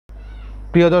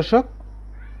প্রিয় দর্শক,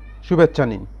 শুভেচ্ছা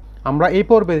নিন। আমরা এই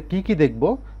পর্বে কি দেখব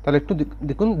তাহলে একটু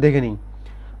দেখে নিই।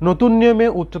 নতুন নিয়মে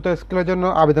উচ্চতর স্কেলের জন্য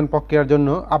আবেদন প্রক্রিয়ার জন্য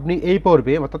আপনি এই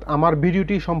পর্বে অর্থাৎ আমার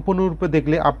ভিডিওটি সম্পূর্ণরূপে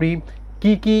দেখলে আপনি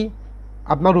কি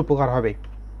আপনার উপকার হবে।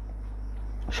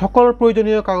 সকল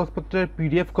প্রয়োজনীয় কাগজপত্রের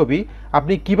পিডিএফ কপি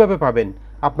আপনি কিভাবে পাবেন,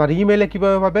 আপনার ইমেলে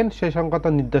কিভাবে পাবেন সেই সংক্রান্ত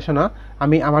নির্দেশনা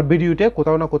আমি আমার ভিডিওতে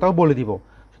কোথাও না কোথাও বলে দিব।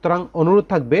 সুতরাং অনুরোধ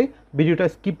থাকবে ভিডিওটা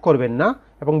স্কিপ করবেন না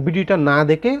এবং ভিডিওটা না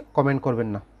দেখে কমেন্ট করবেন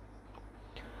না।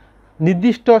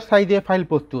 নির্দিষ্ট সাইজে ফাইল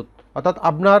প্রস্তুত, অর্থাৎ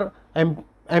আপনার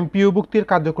এমপিওভুক্তির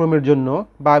কার্যক্রমের জন্য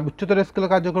বা উচ্চতর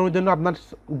স্কেলের কার্যক্রমের জন্য আপনার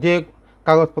যে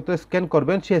কাগজপত্র স্ক্যান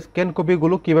করবেন সেই স্ক্যান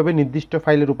কপিগুলো কীভাবে নির্দিষ্ট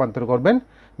ফাইলে রূপান্তর করবেন,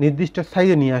 নির্দিষ্ট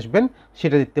সাইজে নিয়ে আসবেন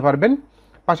সেটা দেখতে পারবেন।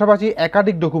 পাশাপাশি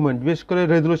একাধিক ডকুমেন্ট, বিশেষ করে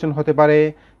রেজুলেশন হতে পারে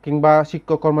কিংবা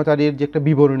শিক্ষক কর্মচারীর যে একটা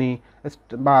বিবরণী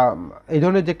বা এই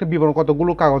ধরনের যে একটা বিবরণ,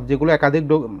 কতগুলো কাগজ যেগুলো একাধিক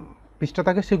পৃষ্ঠা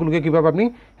থাকে সেগুলোকে কীভাবে আপনি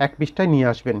এক পৃষ্ঠায় নিয়ে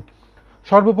আসবেন।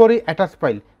 সর্বোপরি অ্যাটাচ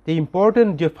ফাইল, যে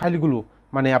ইম্পর্টেন্ট যে ফাইলগুলো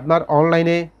মানে আপনার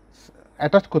অনলাইনে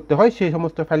অ্যাটাচ করতে হয় সেই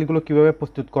সমস্ত ফাইলগুলো কীভাবে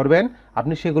প্রস্তুত করবেন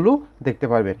আপনি সেগুলো দেখতে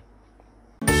পারবেন।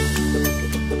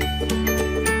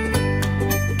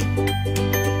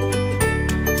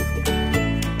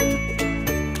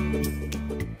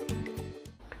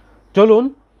 চলুন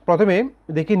প্রথমে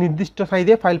দেখি নির্দিষ্ট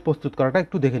সাইজে ফাইল প্রস্তুত করাটা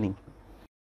একটু দেখে নিই।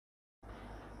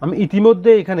 আমি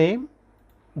ইতিমধ্যে এখানে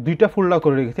দুইটা ফোল্ডার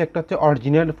করে রেখেছি, একটা হচ্ছে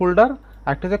অরিজিনাল ফোল্ডার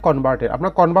আর একটা হচ্ছে কনভার্টেড।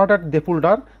 আপনার কনভার্টেড যে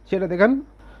ফোল্ডার সেটা দেখেন,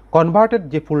 কনভার্টেড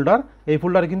যে ফোল্ডার এই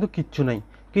ফোল্ডারে কিন্তু কিচ্ছু নাই,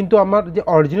 কিন্তু আমার যে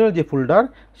অরিজিনাল যে ফোল্ডার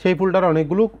সেই ফোল্ডারে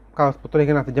অনেকগুলো কাগজপত্র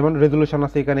এখানে আছে। যেমন রেজুলেশন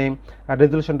আছে এখানে, আর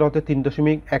রেজুলেশনটা হচ্ছে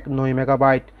 3.19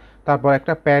 মেগাবাইট। তারপর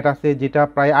একটা প্যাড আছে যেটা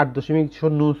প্রায়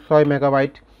 8.06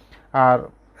 মেগাবাইট। আর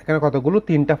এখানে কতগুলো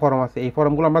 3টা ফর্ম আছে। এই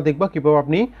ফর্মগুলো আমরা দেখব কীভাবে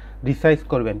আপনি রিসাইজ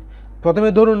করবেন। প্রথমে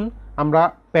ধরুন আমরা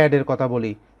প্যাডের কথা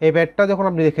বলি। এই প্যাডটা যখন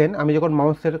আপনি দেখেন, আমি যখন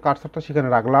মাউসের কার্সারটা সেখানে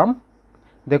রাখলাম,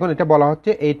 দেখুন এটা বলা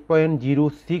হচ্ছে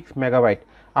 8.06 মেগাবাইট।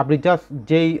 আপনি জাস্ট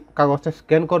যেই কাগজটা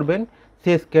স্ক্যান করবেন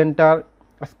সেই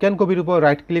স্ক্যান কপির উপর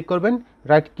রাইট ক্লিক করবেন,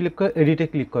 রাইট ক্লিক করে এডিটে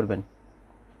ক্লিক করবেন।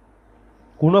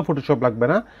 কোনো ফটোশপ লাগবে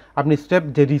না। আপনি স্টেপ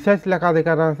যে রিসাইজ লেখা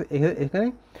দেখা আছে এখানে,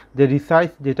 যে রিসাইজ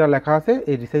যেটা লেখা আছে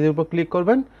এই রিসাইজের উপর ক্লিক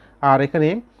করবেন। আর এখানে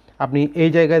আপনি এই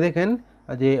জায়গায় দেখেন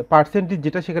যে পার্সেন্টেজ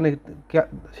যেটা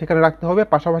সেখানে রাখতে হবে।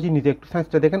 পাশাপাশি নিচে একটু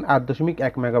সাইজটা দেখেন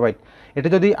 8.1 মেগাবাইট। এটা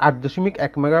যদি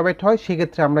 8.1 মেগাবাইট হয়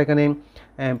সেক্ষেত্রে আমরা এখানে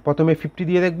প্রথমে 50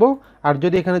 দিয়ে দেখব। আর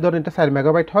যদি এখানে ধরেন এটা 4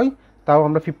 মেগাবাইট হয় তাও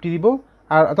আমরা 50 দিব।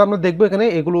 আর তো আমরা দেখবো এখানে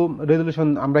এগুলো রেজুলেশন,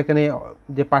 আমরা এখানে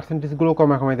যে পার্সেন্টেজগুলো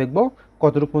কমায় দেখবো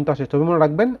কতটুকু পর্যন্ত আসে। তবে মনে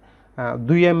রাখবেন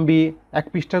 2 MB এক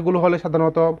পৃষ্ঠাগুলো হলে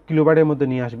সাধারণত কিলোবাইটের মধ্যে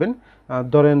নিয়ে আসবেন।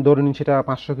 ধরে নিন সেটা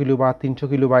 500 কিলো বা 300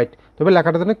 কিলোবাইট, তবে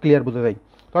লেখাটা যেন ক্লিয়ার বোঝা যায়।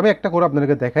 তো আমি একটা করে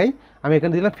আপনাদেরকে দেখাই। আমি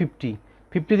এখানে দিলাম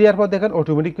 50 দেওয়ার পর দেখেন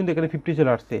অটোমেটিক কিন্তু এখানে 50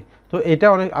 চলে আসছে। তো এটা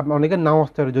অনেকের নাও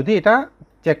আসতে পারে যদি এটা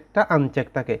চেকটা আনচেক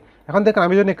থাকে। এখন দেখেন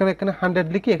আমি যদি এখানে 100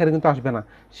 লিখি এখানে কিন্তু আসবে না,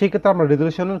 সেই ক্ষেত্রে আমরা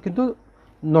রেজুলেশনের কিন্তু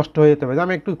নষ্ট হয়ে যেতে পারে।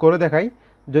 আমি একটু করে দেখাই।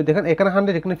 যদি দেখেন এখানে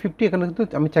 100 এখানে 50, এখানে কিন্তু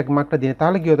আমি চেক মার্কটা দিই,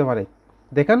 তাহলে কী হতে পারে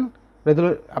দেখেন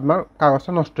আপনার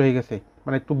কাগজটা নষ্ট হয়ে গেছে,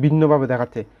 মানে একটু ভিন্নভাবে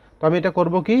দেখাচ্ছে। তো আমি এটা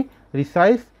করব কি,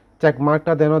 রিসাইজ চেক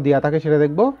মার্কটা যেন দেওয়া থাকে সেটা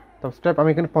দেখবো। তো স্টেপ আমি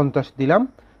এখানে 50 দিলাম।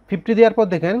 50 দেওয়ার পর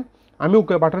দেখেন আমি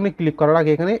ওকে বাটনে ক্লিক করার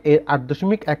আগে এখানে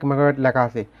 8.1 মেগাবাইট লেখা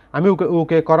আছে। আমি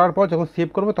ওকে করার পর যখন সেভ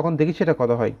করবো তখন দেখি সেটা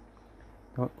কত হয়।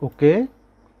 ওকে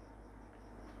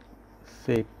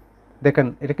সেভ, দেখেন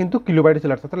এটা কিন্তু কিলোবাইটে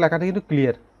চলে আসছে, তো লেখাটা কিন্তু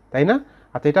ক্লিয়ার, তাই না?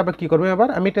 আচ্ছা, এটা আবার কী করবেন আবার,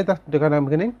 আমি এটা জাস্ট দেখেন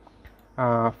এখানে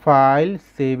ফাইল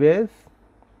সেভ এজ,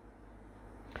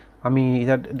 আমি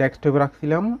এটা ডেস্কটপে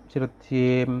রাখছিলাম, সেটা হচ্ছে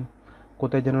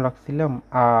কোথায় যেন রাখছিলাম,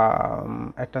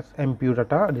 একটা এমপিও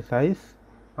ডাটা রিসাইজ,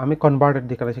 আমি কনভার্টেড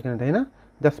দেখালে সেখানে, তাই না?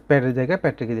 জাস্ট প্যাডের জায়গায়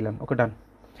প্যাড রেখে দিলাম। ওকে ডান,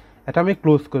 এটা আমি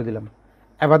ক্লোজ করে দিলাম।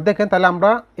 এবার দেখেন তাহলে আমরা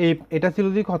এটা ছিল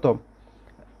যে কত,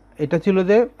 এটা ছিল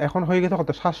যে এখন হয়ে গেছে কত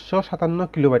 757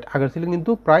 কিলোবাইট, আগের ছিল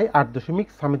কিন্তু প্রায়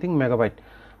 8.something মেগাবাইট।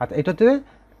 আচ্ছা, এটা হচ্ছে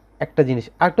একটা জিনিস।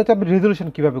 আরেকটা হচ্ছে আপনি রেজুলেশন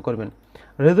কীভাবে করবেন।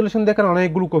 রেজুলেশন দেখেন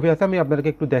অনেকগুলো কপি আছে, আমি আপনাদেরকে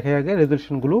একটু দেখাই আগে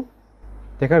রেজুলেশনগুলো।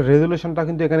 দেখেন রেজুলেশনটা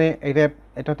কিন্তু এখানে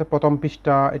এটা হচ্ছে প্রথম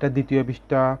পৃষ্ঠা, এটা দ্বিতীয়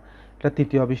পৃষ্ঠা, এটা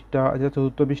তৃতীয় পৃষ্ঠা, এটা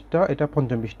চতুর্থ পৃষ্ঠা, এটা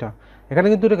পঞ্চম পৃষ্ঠা। এখানে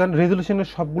কিন্তু দেখেন রেজুলেশনের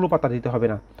সবগুলো পাতা দিতে হবে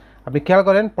না। আপনি খেয়াল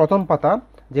করেন প্রথম পাতা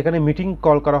যেখানে মিটিং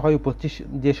কল করা হয়, উপস্থিত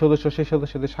যে সদস্য সেই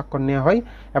সদস্যদের স্বাক্ষর নেওয়া হয়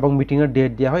এবং মিটিংয়ের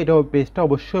ডেট দেওয়া হয়, এটা পেজটা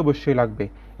অবশ্যই লাগবে,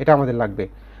 এটা আমাদের লাগবে।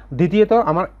 দ্বিতীয়ত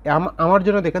আমার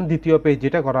জন্য দেখেন দ্বিতীয় পেজ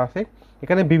যেটা করা আছে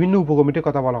এখানে বিভিন্ন উপকমিটির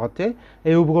কথা বলা হচ্ছে,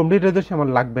 এই উপকমিটির রেজুলেশন আমার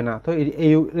লাগবে না, তো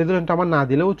এই রেজুলেশনটা আমার না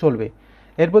দিলেও চলবে।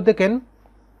 এরপর দেখেন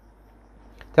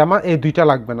যে আমার এই দুইটা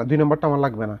লাগবে না, 2 নম্বরটা আমার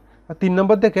লাগবে না। 3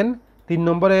 নম্বর দেখেন, 3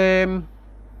 নম্বরে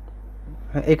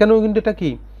এখানেও কিন্তু এটা কি,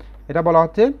 এটা বলা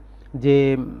হচ্ছে যে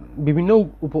বিভিন্ন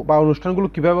বা অনুষ্ঠানগুলো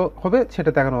কীভাবে হবে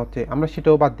সেটা দেখানো হচ্ছে, আমরা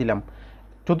সেটাও বাদ দিলাম।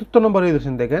 চতুর্থ নম্বর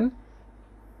রেজুলেশন দেখেন,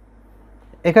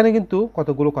 এখানে কিন্তু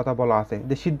কতগুলো কথা বলা আছে,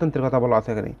 যে সিদ্ধান্তের কথা বলা আছে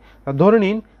এখানে। ধরে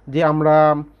নিন যে আমরা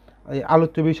এই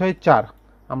আলোচ্য বিষয় 4,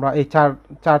 আমরা এই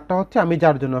চারটা হচ্ছে আমি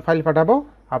যার জন্য ফাইল পাঠাবো,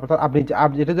 আপনি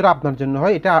যেটা যদি আপনার জন্য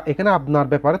হয়, এটা এখানে আপনার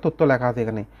ব্যাপারে তথ্য লেখা আছে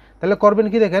এখানে। তাহলে করবেন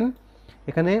কি দেখেন,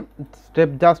 এখানে স্টেপ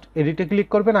জাস্ট এডিটে ক্লিক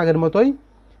করবেন আগের মতোই,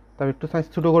 তারপর একটু সাইজ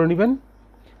ছোটো করে নেবেন।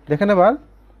 দেখেন এবার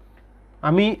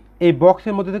আমি এই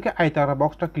বক্সের মধ্যে থেকে আয়তাকার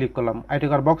বক্সটা ক্লিক করলাম।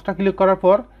 আয়তাকার বক্সটা ক্লিক করার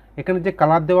পর এখানে যে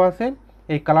কালার দেওয়া আছে,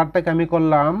 এই কালারটাকে আমি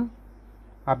করলাম,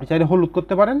 আপনি চাইলে হলুদ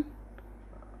করতে পারেন,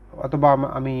 অথবা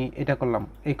আমি এটা করলাম,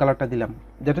 এই কালারটা দিলাম,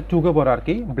 যেটা চুকে পড়ে আর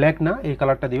কি, ব্ল্যাক না, এই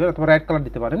কালারটা দিবেন, অথবা রেড কালার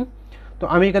দিতে পারেন। তো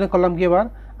আমি এখানে করলাম কি, এবার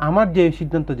আমার যে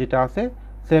সিদ্ধান্ত যেটা আছে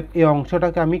স্টেপ, এই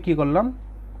অংশটাকে আমি কি করলাম,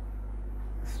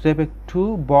 স্টেপ একটু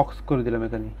বক্স করে দিলাম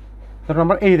এখানে। ধরুন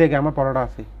আমার এই জায়গায় আমার পড়াটা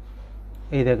আছে,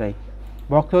 এই জায়গায়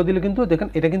বক্স করে দিলে কিন্তু দেখেন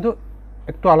এটা কিন্তু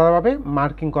একটু আলাদাভাবে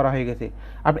মার্কিং করা হয়ে গেছে।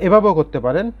 আপনি এভাবেও করতে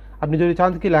পারেন। আপনি যদি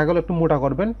চান কি লেখাগুলো একটু মোটা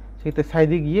করবেন, সেক্ষেত্রে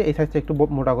সাইডে গিয়ে এই সাইজটা একটু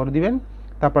মোটা করে দিবেন,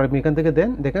 তারপর আপনি এখান থেকে দেন,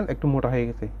 দেখেন একটু মোটা হয়ে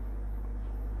গেছে।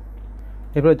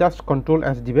 এরপরে জাস্ট কন্ট্রোল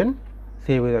এস দিবেন,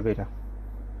 সেভ হয়ে যাবে এটা।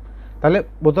 তাহলে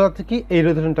বোঝা যাচ্ছে কি এই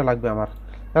রেজুলেশনটা লাগবে আমার।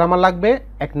 তাহলে আমার লাগবে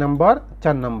 1 নাম্বার,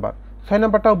 4 নাম্বার, 6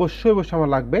 নাম্বারটা অবশ্যই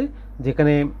আমার লাগবে,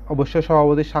 যেখানে অবশ্যই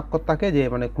সভাপতির স্বাক্ষর থাকে, যে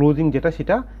মানে ক্লোজিং যেটা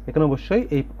সেটা এখানে অবশ্যই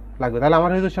এই লাগবে। তাহলে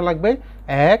আমার রেজুলেশন লাগবে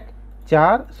 1,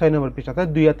 4, 6 নম্বর পৃষ্ঠা।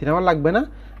 তাহলে 2 আর 3 আমার লাগবে না,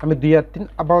 আমি 2 আর 3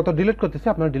 আপাতত ডিলিট করতেছি,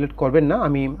 আপনারা ডিলিট করবেন না,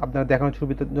 আমি আপনারা দেখানোর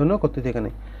সুবিধার জন্য করতেছি এখানে।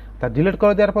 তা ডিলিট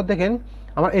করে দেওয়ার পর দেখেন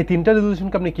আমার এই 3টা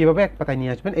রেজুলেশনকে আপনি কীভাবে এক পাতায়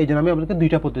নিয়ে আসবেন, এই জন্য আমি আপনাকে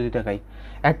 2টা পদ্ধতি দেখাই।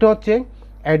 একটা হচ্ছে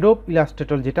অ্যাডোব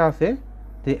ইলাস্ট্রেটর যেটা আছে,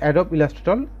 যে অ্যাডোব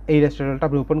ইলাস্ট্রেটর, এই ইলাস্ট্রেটরটা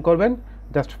আপনি ওপেন করবেন,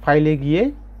 জাস্ট ফাইলে গিয়ে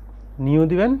নিউ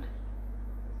দিবেন,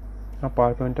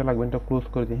 পাওয়ার পয়েন্টটা লাগবে, এটা ক্লোজ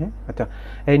করে দিই। হ্যাঁ, আচ্ছা,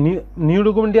 এই নিউ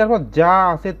ডকুমেন্ট দেওয়ার পর যা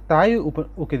আছে তাই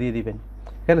ওকে দিয়ে দিবেন।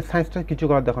 এখানে সাইন্সটা কিছু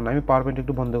করার দেখুন, আমি পাওয়ার পয়েন্ট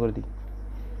একটু বন্ধ করে দিই।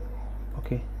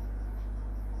 ওকে,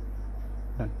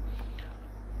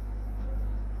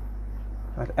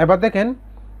 আচ্ছা, এবার দেখেন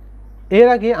এর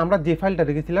আগে আমরা যে ফাইলটা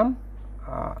রেখেছিলাম,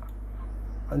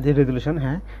 যে রেজুলেশন,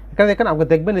 হ্যাঁ এখানে দেখেন আপনি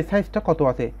দেখবেন এই সাইজটা কত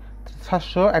আছে,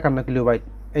 751 কিলোবাইট।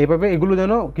 এইভাবে এগুলো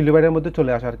যেন কিলোবাইটের মধ্যে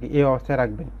চলে আসে আর কি, এই অবস্থায়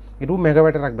রাখবেন, একটু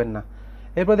মেগাবাইটে রাখবেন না।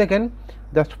 এরপর দেখেন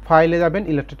জাস্ট ফাইলে যাবেন,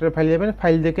 ইলাস্ট্রেটর ফাইলে যাবেন,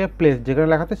 ফাইল থেকে প্লেস যেখানে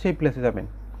লেখা আছে সেই প্লেসে যাবেন।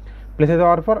 প্লেসে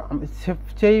যাওয়ার পর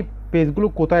সেই পেজগুলো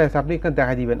কোথায় আছে আপনি এখানে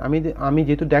দেখা দিবেন। আমি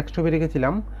যেহেতু ডেস্কটপে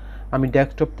রেখেছিলাম, আমি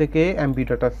ডেস্কটপ থেকে MB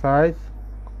data size,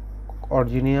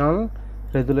 original,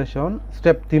 resolution,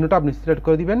 step 3টা আপনি সিলেক্ট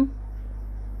করে দিবেন,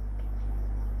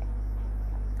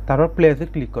 তারপর প্লেসে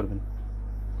ক্লিক করবেন।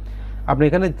 আপনি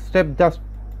এখানে স্টেপ জাস্ট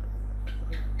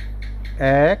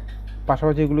 1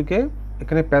 পাশাপাশি এগুলোকে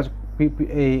এখানে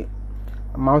এই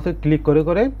মাউসে ক্লিক করে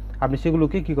করে আপনি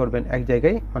সেগুলোকে কী করবেন, এক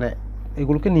জায়গায় মানে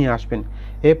এগুলোকে নিয়ে আসবেন।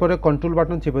 এরপরে কন্ট্রোল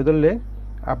বাটন চেপে ধরলে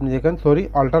আপনি দেখেন,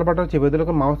 অল্টার বাটন চেপে ধরলে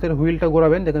মাউসের হুইলটা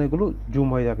ঘোরাবেন, দেখেন এগুলো জুম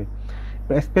হয়ে যাবে।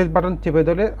 স্পেস বাটন চেপে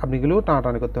ধরলে আপনি এগুলো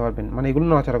টানাটানি করতে পারবেন, মানে এগুলো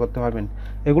নড়াচড়া করতে পারবেন।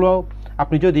 এগুলো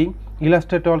আপনি যদি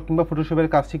ইলাস্ট্রেটর কিংবা ফটোশপের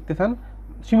কাজ শিখতে চান,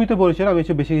 সীমিত পরিসরে, আমি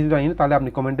এসে বেশি কিছু জানি না, তাহলে আপনি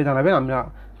কমেন্টে জানাবেন। আমরা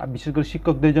বিশেষ করে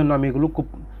শিক্ষকদের জন্য আমি এগুলো খুব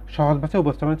সহজ ভাষায়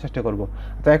উপস্থাপনের চেষ্টা করব।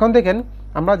 তো এখন দেখেন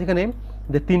আমরা যেখানে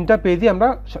যে 3টা পেজই আমরা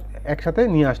একসাথে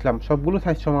নিয়ে আসলাম, সবগুলো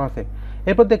সাইজ সমান আছে।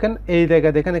 এরপর দেখেন এই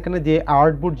জায়গায় দেখেন এখানে যে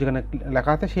আউটপুট যেখানে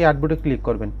লেখা আছে সেই আউটপুটে ক্লিক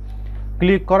করবেন।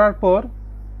 ক্লিক করার পর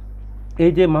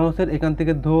এই যে মাউসের এখান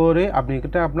থেকে ধরে আপনি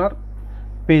এটা আপনার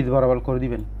পেজ বরাবর করে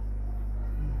দিবেন।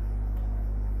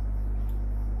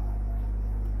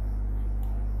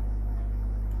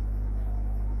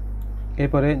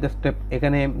 এরপরে জাস্ট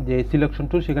এখানে যে সিলেকশন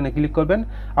টুল সেখানে ক্লিক করবেন,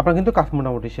 আপনার কিন্তু কাজ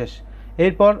মোটামুটি শেষ।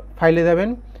 এরপর ফাইলে যাবেন,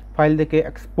 ফাইল থেকে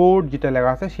এক্সপোর্ট যেটা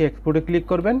লেখা আছে সেই এক্সপোর্টে ক্লিক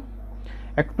করবেন।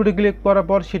 এক্সপোর্টে ক্লিক করার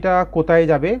পর সেটা কোথায়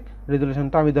যাবে,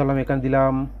 রেজুলেশনটা আমি ধরলাম এখানে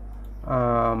দিলাম,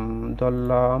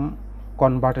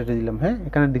 কনভার্টেডে দিলাম, হ্যাঁ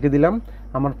এখানে দিকে দিলাম,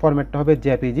 আমার ফরম্যাটটা হবে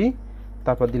জেপিজি,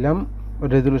 তারপর দিলাম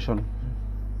রেজুলেশন,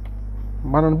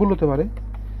 বানান ভুল হতে পারে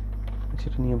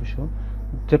সেটা নিয়ে অবশ্য,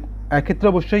 এক্ষেত্রে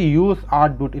অবশ্যই ইউজ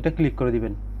আউটপুট এটা ক্লিক করে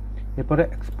দিবেন। এরপরে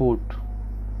এক্সপোর্ট,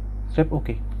 স্টেপ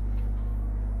ওকে।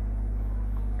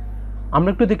 আমরা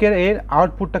একটু দেখে এর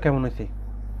আউটপুটটা কেমন হয়েছে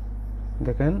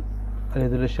দেখেন,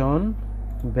 রেজুলেশন,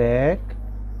 ব্যাক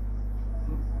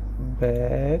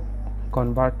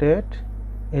কনভার্টেড,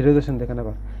 এই রেজুলেশন দেখেন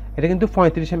আবার এটা কিন্তু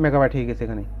 35 মেগাবাইট হয়ে গেছে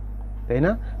এখানে, তাই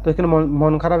না? তো এখানে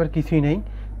মন খারাপের কিছুই নেই,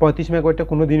 35 মেগাবাইটটা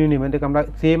কোনো দিনই নেবেন। দেখে আমরা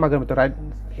সেম আগের মতো রাইট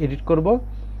এডিট করব,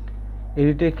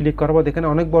 এডিটে ক্লিক করবো, দেখেন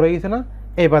অনেক বড় হয়ে গেছে না?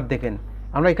 এবার দেখেন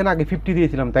আমরা এখানে আগে 50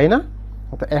 দিয়েছিলাম, তাই না?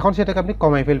 তো এখন সেটাকে আপনি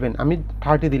কমাই ফেলবেন, আমি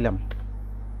 30 দিলাম,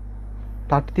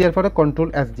 30 দেওয়ার পরে কন্ট্রোল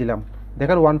এস দিলাম,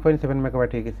 দেখেন 1.7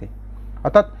 মেগাবাইট হয়ে গেছে।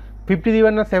 অর্থাৎ 50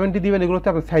 দিবেন না 70 দিবেন, এগুলোতে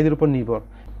আপনার সাইজের উপর নির্ভর।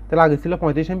 তাহলে আগে ছিল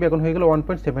 35 MB, এখন হয়ে গেল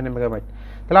 1.7 মেগাবাইট।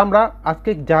 তাহলে আমরা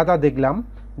আজকে যা যা দেখলাম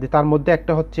যে তার মধ্যে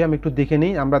একটা হচ্ছে, আমি একটু দেখে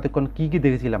নিই আমরা তখন কী কী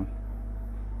দেখেছিলাম।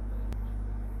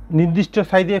 নির্দিষ্ট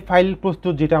সাইজে ফাইল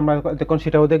প্রস্তুত, যেটা আমরা তখন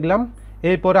সেটাও দেখলাম।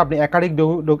 এরপরে আপনি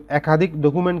একাধিক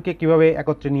ডকুমেন্টকে কীভাবে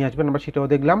একত্রে নিয়ে আসবেন আমরা সেটাও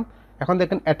দেখলাম। এখন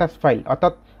দেখেন অ্যাটাচ ফাইল,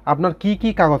 অর্থাৎ আপনার কী কী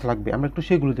কাগজ লাগবে আমরা একটু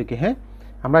সেগুলো দেখি। হ্যাঁ,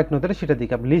 আমরা এক নজরে সেটা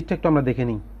দেখি, আপনি লিস্টটা একটু আমরা দেখে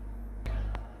নিই।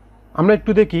 আমরা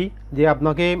একটু দেখি যে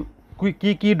আপনাকে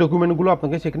কী কী ডকুমেন্টগুলো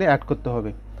আপনাকে সেখানে অ্যাড করতে হবে।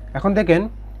 এখন দেখেন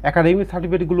একাডেমিক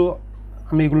সার্টিফিকেটগুলো,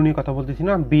 আমি এগুলো নিয়ে কথা বলতেছি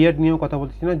না, বিএড নিয়েও কথা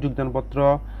বলতেছি না, যোগদানপত্র,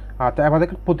 তা আমাদের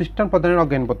প্রতিষ্ঠান প্রদানের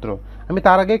অজ্ঞানপত্র। আমি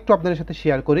তার আগে একটু আপনাদের সাথে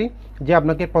শেয়ার করি যে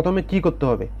আপনাকে প্রথমে কি করতে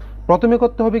হবে। প্রথমে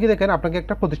করতে হবে কি দেখেন, আপনাকে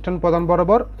একটা প্রতিষ্ঠানের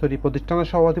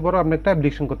সভাপতি বরাবর আপনাকে একটা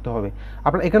অ্যাপ্লিকেশন করতে হবে।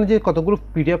 আপনার এখানে যে কতগুলো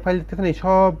পিডিএফ ফাইল দিতেছেন, এই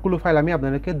সবগুলো ফাইল আমি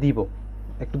আপনাদেরকে দিব,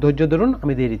 একটু ধৈর্য ধরুন,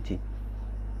 আমি দিয়ে দিচ্ছি।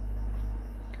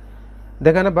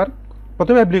 দেখেন এবার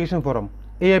প্রথমে অ্যাপ্লিকেশন ফর্ম।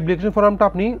 এই অ্যাপ্লিকেশন ফর্মটা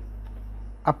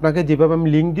আপনাকে যেভাবে আমি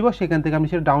লিঙ্ক দিব সেখান থেকে আপনি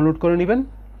সেটা ডাউনলোড করে নেবেন।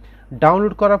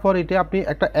 ডাউনলোড করার পর এটা আপনি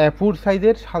একটা A4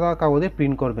 সাইজের সাদা কাগজে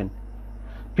প্রিন্ট করবেন।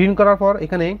 প্রিন্ট করার পর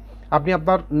এখানে আপনি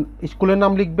আপনার স্কুলের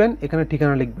নাম লিখবেন, এখানে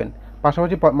ঠিকানা লিখবেন,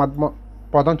 পাশাপাশি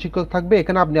প্রধান শিক্ষক থাকবে,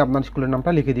 এখানে আপনি আপনার স্কুলের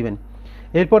নামটা লিখে দিবেন।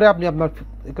 এরপরে আপনি আপনার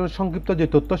এখানে সংক্ষিপ্ত যে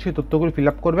তথ্য, সেই তথ্যগুলো ফিল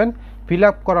আপ করবেন। ফিল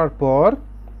আপ করার পর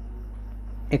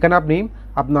এখানে আপনি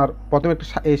আপনার প্রথমে একটা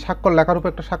স্বাক্ষর, লেখার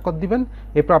উপর একটা স্বাক্ষর দিবেন।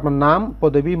 এরপর আপনার নাম,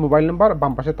 পদবি, মোবাইল নাম্বার,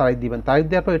 বাম পাশে তারিখ দিবেন। তারিখ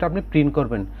দেওয়ার পর এটা আপনি প্রিন্ট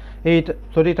করবেন।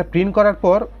 এটা প্রিন্ট করার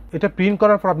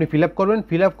পর আপনি ফিল আপ করবেন।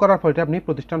 ফিল আপ করার পর এটা আপনি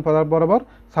প্রতিষ্ঠান প্রধান বরাবর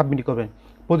সাবমিট করবেন।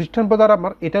 প্রতিষ্ঠান প্রধান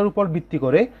আপনার এটার উপর ভিত্তি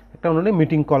করে একটা উনি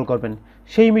মিটিং কল করবেন।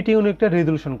 সেই মিটিং উনি একটা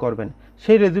রেজলিউশন করবেন।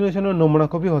 সেই রেজলিউশনের নমুনা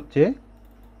কপি হচ্ছে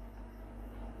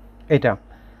এটা।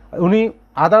 উনি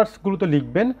আদার্সগুলো তো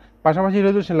লিখবেন, পাশাপাশি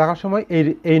রেজলিউশন লেখার সময়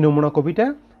এই নমুনা কপিটা,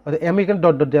 আমি এখানে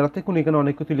ডট ডট দেওয়া থেকে উনি এখানে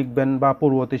অনেক কিছু লিখবেন, বা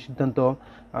পূর্ববর্তী সিদ্ধান্ত,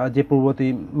 যে পূর্ববর্তী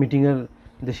মিটিংয়ের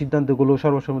যে সিদ্ধান্তগুলো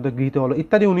সর্বসম্মত গৃহীত হলো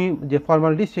ইত্যাদি, উনি যে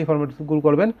ফর্মালিটিস সেই ফর্মালিটিসগুলো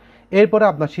করবেন। এরপরে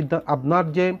আপনার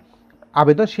যে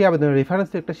আবেদন, সেই আবেদনের রেফারেন্স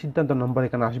একটা সিদ্ধান্ত নম্বর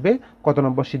এখানে আসবে, কত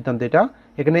নম্বর সিদ্ধান্ত এটা,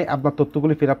 এখানে আপনার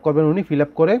তথ্যগুলি ফিল আপ করবেন। উনি ফিল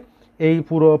আপ করে এই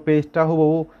পুরো পেজটা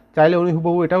হুবহু, চাইলে উনি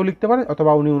হুবহু এটাও লিখতে পারেন,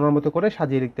 অথবা উনি ওনার মতো করে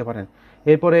সাজিয়ে লিখতে পারেন।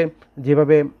 এরপরে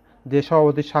যেভাবে যে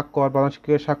সভাপতির স্বাক্ষর, প্রধান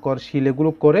শিক্ষকের স্বাক্ষর, সিল, এগুলো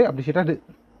করে আপনি সেটা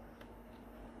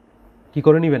কি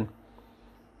করে নেবেন,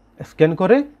 স্ক্যান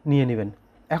করে নিয়ে নেবেন।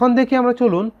 এখন দেখি আমরা,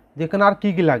 চলুন যেখানে আর কি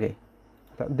কি লাগে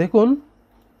দেখুন।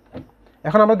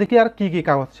 এখন আমরা দেখি আর কি কি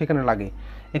কাগজ সেখানে লাগে।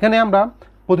 এখানে আমরা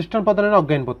প্রতিষ্ঠান প্রদানের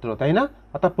অজ্ঞানপত্র, তাই না,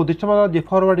 অর্থাৎ প্রতিষ্ঠান প্রদান যে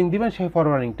ফরওয়ার্ডিং দিবেন সেই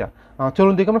ফরওয়ার্ডিংটা।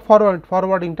 চলুন দেখি আমরা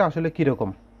ফরওয়ার্ডিংটা আসলে কীরকম।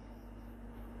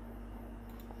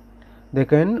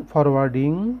 দেখেন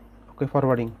ফরওয়ার্ডিং, ওকে,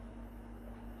 ফরওয়ার্ডিং,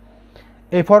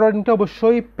 এই ফরওয়ার্ডিংটা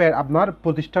অবশ্যই আপনার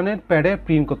প্রতিষ্ঠানের প্যাডে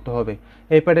প্রিন্ট করতে হবে।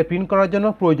 এই প্যাডে প্রিন্ট করার জন্য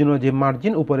প্রয়োজনীয় যে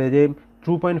মার্জিন, উপরে যে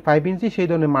 2.5 ইঞ্চি সেই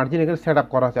ধরনের মার্জিন এখানে সেট আপ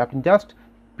করা আছে। আপনি জাস্ট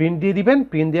প্রিন্ট দিয়ে দিবেন।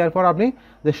 প্রিন্ট দেওয়ার পর আপনি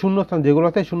যে শূন্যস্থান যেগুলো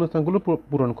আছে, শূন্যস্থানগুলো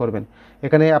পূরণ করবেন।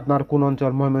 এখানে আপনার কোন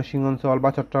অঞ্চল, ময়মনসিংহ অঞ্চল বা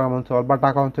চট্টগ্রাম অঞ্চল বা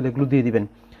ঢাকা অঞ্চল, এগুলো দিয়ে দিবেন।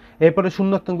 এরপরে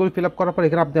শূন্যস্থানগুলো ফিল আপ করার পর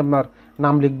এখানে আপনি আপনার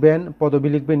নাম লিখবেন, পদবি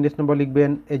লিখবেন, ইন্ডেক্স নম্বর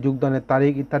লিখবেন, এই যোগদানের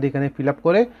তারিখ ইত্যাদি এখানে ফিল আপ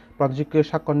করে প্রধান শিক্ষকের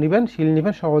স্বাক্ষর নেবেন, সিল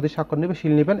নেবেন, সভাপতির স্বাক্ষর নেবেন,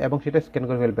 সিল নেবেন এবং সেটা স্ক্যান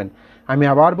করে ফেলবেন। আমি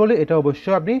আবার বলি, এটা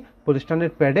অবশ্যই আপনি প্রতিষ্ঠানের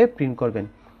প্যাডে প্রিন্ট করবেন।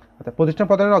 অর্থাৎ প্রতিষ্ঠান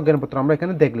প্রদানের অজ্ঞানপত্র আমরা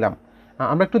এখানে দেখলাম।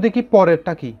 আমরা একটু দেখি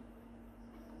পরেরটা কি।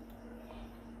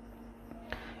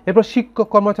 এরপর শিক্ষক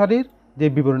কর্মচারীর যে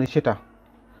বিবরণী, সেটা,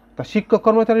 তা শিক্ষক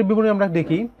কর্মচারীর বিবরণী আমরা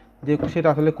দেখি যে সেটা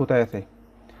আসলে কোথায় আছে।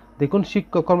 দেখুন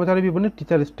শিক্ষক কর্মচারী বিবরণী,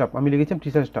 টিচার স্টাফ, আমি লিখেছিলাম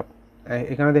টিচার স্টাফ।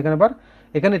 এখানে দেখেন আবার,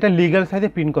 এখানে এটা লিগ্যাল সাইজে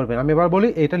প্রিন্ট করবেন। আমি এবার বলি,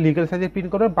 এটা লিগ্যাল সাইজে প্রিন্ট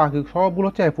করবেন, বাকি সবগুলো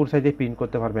হচ্ছে A4 সাইজে প্রিন্ট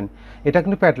করতে পারবেন। এটা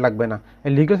কিন্তু প্যাড লাগবে না।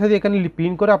 লিগ্যাল সাইজে এখানে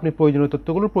প্রিন্ট করে আপনি প্রয়োজনীয়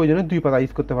তথ্যগুলো প্রয়োজনীয় 2 পাতা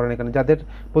ইউজ করতে পারেন। এখানে যাদের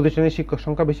প্রতিষ্ঠানের শিক্ষক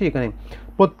সংখ্যা বেশি, এখানে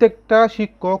প্রত্যেকটা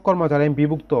শিক্ষক কর্মচারী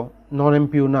এমপিভুক্ত, নন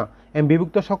এমপিও না,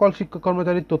 এমপিভুক্ত সকল শিক্ষক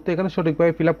কর্মচারীর তথ্য এখানে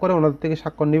সঠিকভাবে ফিল আপ করে ওনাদের থেকে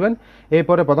স্বাক্ষর নেবেন।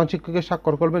 এরপরে প্রধান শিক্ষকের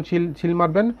স্বাক্ষর করবেন, সিল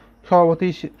মারবেন, সভাপতি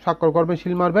স্বাক্ষর করবেন,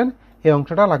 সিল মারবেন। এই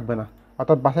অংশটা লাগবে না,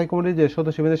 অর্থাৎ বাছাই কমিটির যে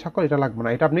সদস্যদের স্বাক্ষর, এটা লাগবে না।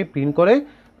 এটা আপনি প্রিন্ট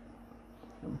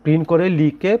করে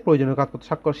লিখে প্রয়োজনীয় কাগজপত্র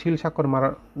স্বাক্ষর, সিল, স্বাক্ষর মারা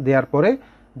দেওয়ার পরে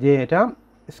যে এটা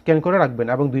স্ক্যান করে রাখবেন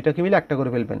এবং দুইটাকে মিলে একটা করে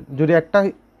ফেলবেন। যদি একটা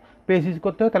পেজ ইউজ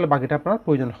করতে হয় তাহলে বাকিটা আপনার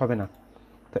প্রয়োজন হবে না।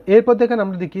 তো এরপর দেখেন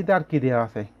আমরা দেখি আর কি দেওয়া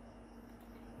আছে।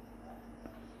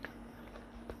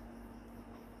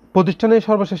 প্রতিষ্ঠানের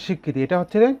সর্বশেষ স্বীকৃতি, এটা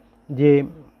হচ্ছে যে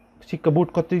শিক্ষা বোর্ড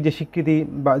কর্তৃক যে স্বীকৃতি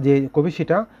বা যে কবি,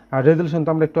 সেটা। আর রেজলিউশন তো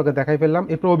আমরা একটু আগে দেখাই ফেললাম।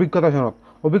 এরপর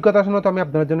অভিজ্ঞতা সনদ আমি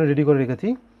আপনাদের জন্য রেডি করে রেখেছি।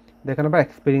 দেখেন আবার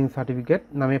এক্সপিরিয়েন্স সার্টিফিকেট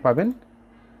নামে পাবেন।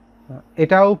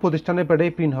 এটাও প্রতিষ্ঠানের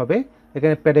প্যাডেই প্রিন্ট হবে।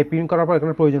 এখানে প্যাডে প্রিন্ট করার পর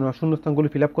এখানে প্রয়োজনীয় শূন্যস্থানগুলি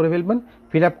ফিল আপ করে ফেলবেন।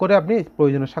 ফিল আপ করে আপনি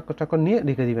প্রয়োজনীয় স্বাক্ষর নিয়ে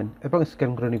রেখে দিবেন এবং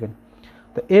স্ক্যান করে নেবেন।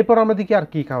 তো এরপর আমরা দেখি আর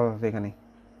কী কাগজ আছে এখানে।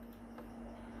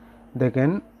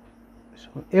 দেখেন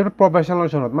এরপর প্রফেশনাল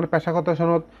সনদ মানে পেশাগত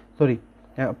সনদ, সরি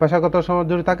পেশাগত সনদ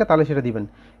যদি থাকে তাহলে সেটা দিবেন।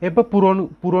 এরপর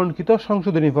পূরণকৃত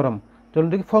সংশোধনী ফর্ম। চলুন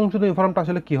দেখি সংশোধনী ফর্মটা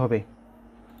আসলে কী হবে।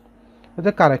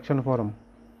 এটা কারেকশন ফর্ম,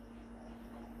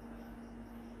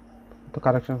 তো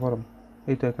কারেকশন ফর্ম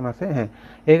এই তো এখানে আছে। হ্যাঁ,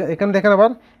 এখানে দেখেন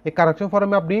আবার এই কারেকশন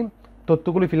ফর্মে আপনি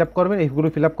তথ্যগুলি ফিল আপ করবেন। এইগুলো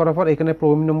ফিল আপ করার পর এখানে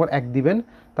প্রবলেম নম্বর 1 দিবেন,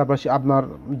 তারপর আপনার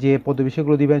যে পদবি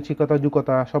সেগুলো দিবেন, শিক্ষতা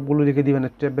যোগ্যতা সবগুলো লিখে দিবেন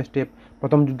স্টেপ বাই স্টেপ।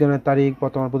 প্রথম যোগদানের তারিখ,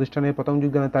 বর্তমান প্রতিষ্ঠানের প্রথম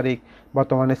যোগদানের তারিখ,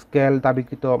 বর্তমানে স্কেল,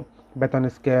 দাবিকৃত বেতন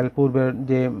স্কেল, পূর্বের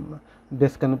যে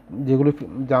বেসকেল যেগুলো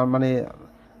মানে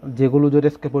যেগুলো যদি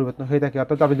স্কেল পরিবর্তন হয়ে থাকে,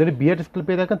 অর্থাৎ আপনি যদি বিএড স্কেল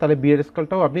পেয়ে থাকেন তাহলে বিএড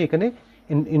স্কেলটাও আপনি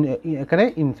এখানে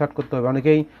ইনসার্ট করতে হবে।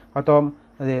 অনেকেই হয়তো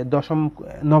দশম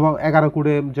নবম 11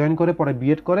 কোডে জয়েন করে পরে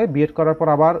বিএড করার পর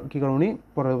আবার কী করেন উনি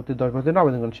পরবর্তী 10 বছর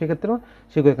আবেদন করেন, সেক্ষেত্রেও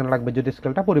সেগুলো এখানে লাগবে যদি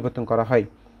স্কেলটা পরিবর্তন করা হয়।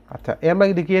 আচ্ছা, আমরা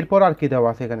দেখি এরপর আর কি দেওয়া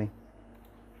আছে এখানে।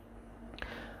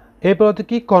 এরপর হচ্ছে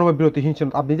কি কর্মবিরতিহীন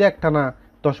সনদ। আপনি যে একটানা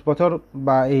 10 বছর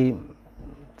বা এই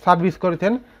সার্ভিস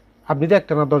করেছেন, আপনি যে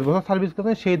একটানা 10 বছর সার্ভিস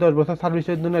করেছেন, সেই 10 বছর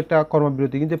সার্ভিসের জন্য একটা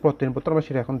কর্মবিরতি কিন্তু প্রত্যয়নপত্র, আমরা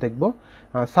সেটা এখন দেখব।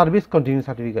 সার্ভিস কন্টিনিউ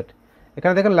সার্টিফিকেট,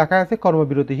 এখানে দেখেন লেখা আছে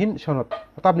কর্মবিরতিহীন সনদ,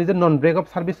 অর্থাৎ আপনি যে নন ব্রেক অফ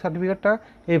সার্ভিস সার্টিফিকেটটা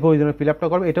এই প্রয়োজনীয় ফিল আপটা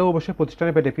করবেন। এটাও অবশ্যই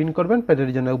প্রতিষ্ঠানে পেটে প্রিন্ট করবেন, পেটের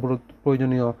জন্য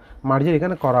প্রয়োজনীয় মার্জিন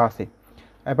এখানে করা আছে।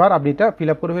 এবার আপনি এটা ফিল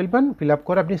আপ করে ফেলবেন, ফিল আপ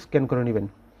করে আপনি স্ক্যান করে নেবেন।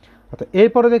 আচ্ছা,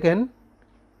 এরপরে দেখেন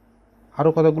আরও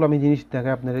কতগুলো আমি জিনিস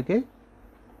দেখাই আপনাদেরকে।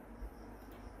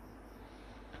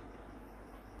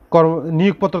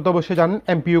 নিয়োগপত্র তো অবশ্যই জানেন,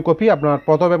 এমপিইউ কপি, আপনার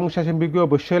প্রথম এবং শেষ এমপিইউ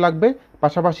অবশ্যই লাগবে।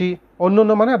 পাশাপাশি অন্য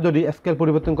মানে যদি স্কেল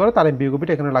পরিবর্তন করে তার এমপিইউ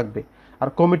কপিটা এখানে লাগবে। আর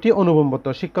কমিটি অনুমোদনপত্র,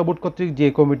 শিক্ষা বোর্ড কর্তৃক যে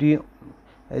কমিটি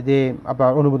যে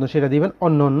আপনার অনুমোদন সেটা দিবেন,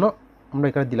 অন্য আমরা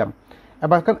এখানে দিলাম।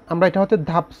 এবার আমরা এটা হচ্ছে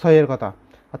ধাপ 6 কথা।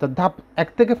 আচ্ছা, ধাপ 1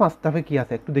 থেকে 5 ধাপে কী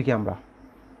আছে একটু দেখি আমরা।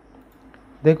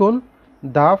 দেখুন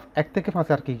ধাপ 1 থেকে 5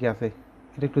 আর কী কী আছে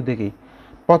এটা একটু দেখি।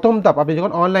 প্রথম ধাপ, আপনি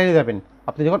যখন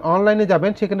অনলাইনে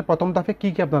যাবেন সেখানে প্রথম ধাপে কী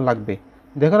কী আপনার লাগবে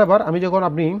দেখুন। আবার আমি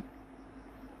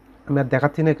আর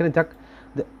দেখাচ্ছি না এখানে, যাক।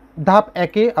 ধাপ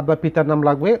 1-এ আপনার পিতার নাম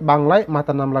লাগবে বাংলায়,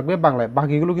 মাতার নাম লাগবে বাংলায়,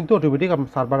 বাকিগুলো কিন্তু অটোমেটিক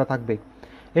আপনার সার্ভারে থাকবে।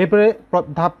 এরপরে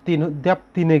ধাপ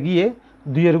 3-এ গিয়ে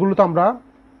 2-এরগুলো তো আমরা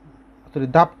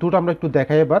ধাপ 2টা আমরা একটু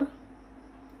দেখাই এবার।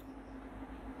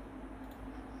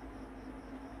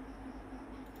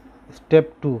 স্টেপ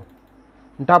 2,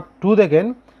 ধাপ 2 দেখেন,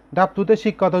 ধাপ 2-তে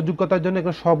শিক্ষাগত যোগ্যতার জন্য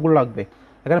এখানে সবগুলো লাগবে।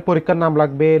 এখানে পরীক্ষার নাম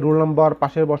লাগবে, রোল নম্বর,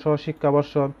 পাশের বছর,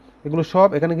 শিক্ষাবর্ষ, এগুলো সব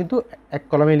এখানে কিন্তু এক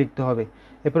কলামে লিখতে হবে।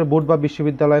 এরপরে বোর্ড বা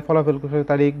বিশ্ববিদ্যালয়, ফলাফল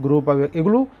তারিখ, গ্রুপ,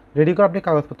 এগুলো রেডি করে আপনি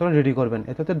কাগজপত্র রেডি করবেন।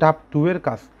 এটা হচ্ছে ধাপ 2-এর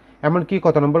কাজ, এমনকি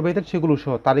কত নম্বর পেয়েছেন সেগুলো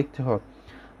সহ, তারিখ সহ।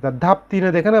 ধাপ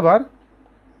 3-এ দেখেন এবার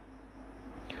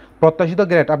প্রত্যাশিত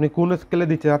গ্রেড, আপনি কোন স্কেলে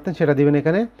দিতে চাচ্ছেন সেটা দিবেন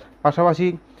এখানে। পাশাপাশি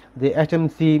যে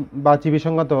এসএমসি বা জিবি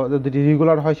সংক্রান্ত যদি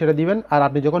রেগুলার হয় সেটা দিবেন। আর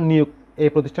আপনি যখন এই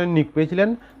প্রতিষ্ঠানে নিয়োগ পেয়েছিলেন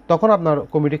তখন আপনার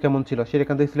কমিটি কেমন ছিল সেটা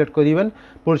এখান থেকে সিলেক্ট করে দিবেন।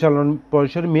 পরিচালনা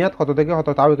পরিষদের মেয়াদ কত থেকে কত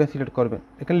তাও এখানে সিলেক্ট করবেন,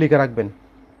 এখানে লিখে রাখবেন।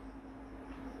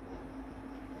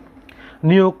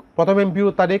 নিয়োগ প্রথম এমপিইউ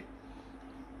তারিখ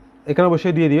এখানে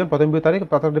অবশ্যই দিয়ে দিবেন, প্রথম এমপিইউ তারিখ,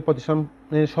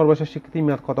 প্রতিষ্ঠানের সর্বশেষ স্বীকৃতি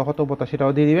মেয়াদ কত হতো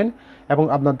সেটাও দিয়ে দিবেন। এবং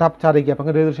আপনার ধাপ 4-এ গিয়ে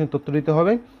আপনাকে রেজুলেশন তথ্য দিতে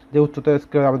হবে, যে উচ্চতর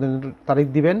স্কেলের আবেদনের তারিখ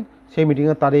দিবেন, সেই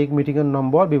মিটিংয়ের তারিখ, মিটিংয়ের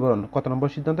নম্বর, বিবরণ, কত নম্বর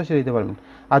সিদ্ধান্ত সেটা দিতে পারবেন।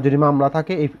 আর যদি মামলা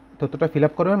থাকে এই তথ্যটা ফিল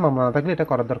আপ করবেন, মামলা না থাকলে এটা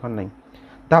করার দরকার নাই।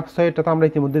 ধাপ 6-টা তো আমরা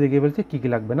ইতিমধ্যে দেখিয়ে ফেলছি কী কী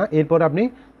লাগবে না। এরপর আপনি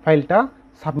ফাইলটা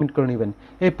সাবমিট করে নেবেন।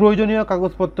 এই প্রয়োজনীয়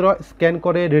কাগজপত্র স্ক্যান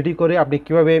করে রেডি করে আপনি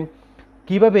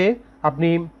কীভাবে আপনি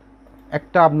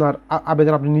একটা আপনার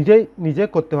আবেদন আপনি নিজে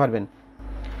করতে পারবেন।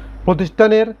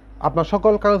 প্রতিষ্ঠানের আপনার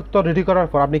সকল কাগজপত্র রেডি করার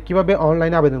পর আপনি কিভাবে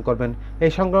অনলাইনে আবেদন করবেন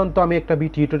এই সংক্রান্ত আমি একটা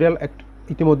টিউটোরিয়াল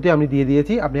ইতিমধ্যে আমি দিয়ে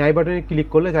দিয়েছি। আপনি আই বাটনে ক্লিক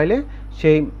করলে চাইলে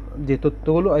সেই যে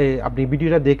তথ্যগুলো আপনি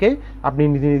ভিডিওটা দেখে আপনি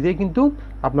নিজেই কিন্তু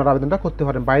আপনার আবেদনটা করতে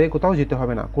পারেন, বাইরে কোথাও যেতে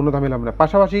হবে না, কোনো ঝামেলা হবে না।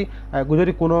 পাশাপাশি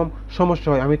যদি কোনো সমস্যা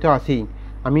হয়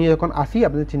আমি যখন আসি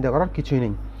আপনাদের চিন্তা করার কিছুই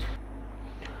নেই।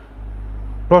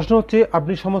 প্রশ্ন হচ্ছে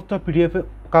আপনি সমস্ত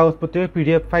কাগজপত্রের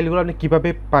পিডিএফ ফাইলগুলো আপনি কীভাবে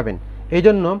পাবেন। এই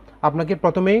জন্য আপনাকে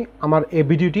প্রথমেই আমার এই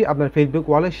ভিডিওটি আপনার ফেসবুক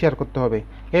ওয়ালে শেয়ার করতে হবে।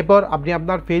 এরপর আপনি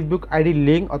আপনার ফেসবুক আইডির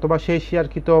লিঙ্ক অথবা সেই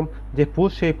শেয়ারকৃত যে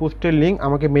পোস্ট সেই পোস্টের লিঙ্ক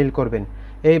আমাকে মেল করবেন।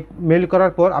 এই মেল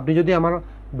করার পর আপনি যদি আমার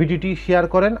ভিডিওটি শেয়ার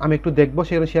করেন আমি একটু দেখবো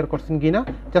সেখানে শেয়ার করছেন কি না,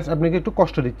 জাস্ট আপনাকে একটু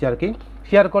কষ্ট দিচ্ছি আর কি।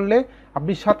 শেয়ার করলে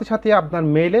আপনি সাথে সাথে আপনার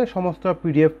মেইলে সমস্ত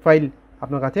পিডিএফ ফাইল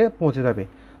আপনার কাছে পৌঁছে যাবে।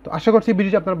 তো আশা করছি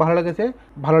ভিডিওটি আপনার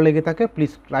ভালো লেগে থাকে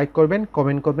প্লিজ লাইক করবেন,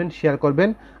 কমেন্ট করবেন, শেয়ার করবেন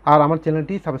আর আমার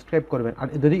চ্যানেলটি সাবস্ক্রাইব করবেন। আর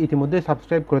যদি ইতিমধ্যে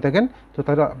সাবস্ক্রাইব করে থাকেন তো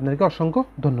তাহলে আপনাদেরকে অসংখ্য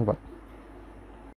ধন্যবাদ।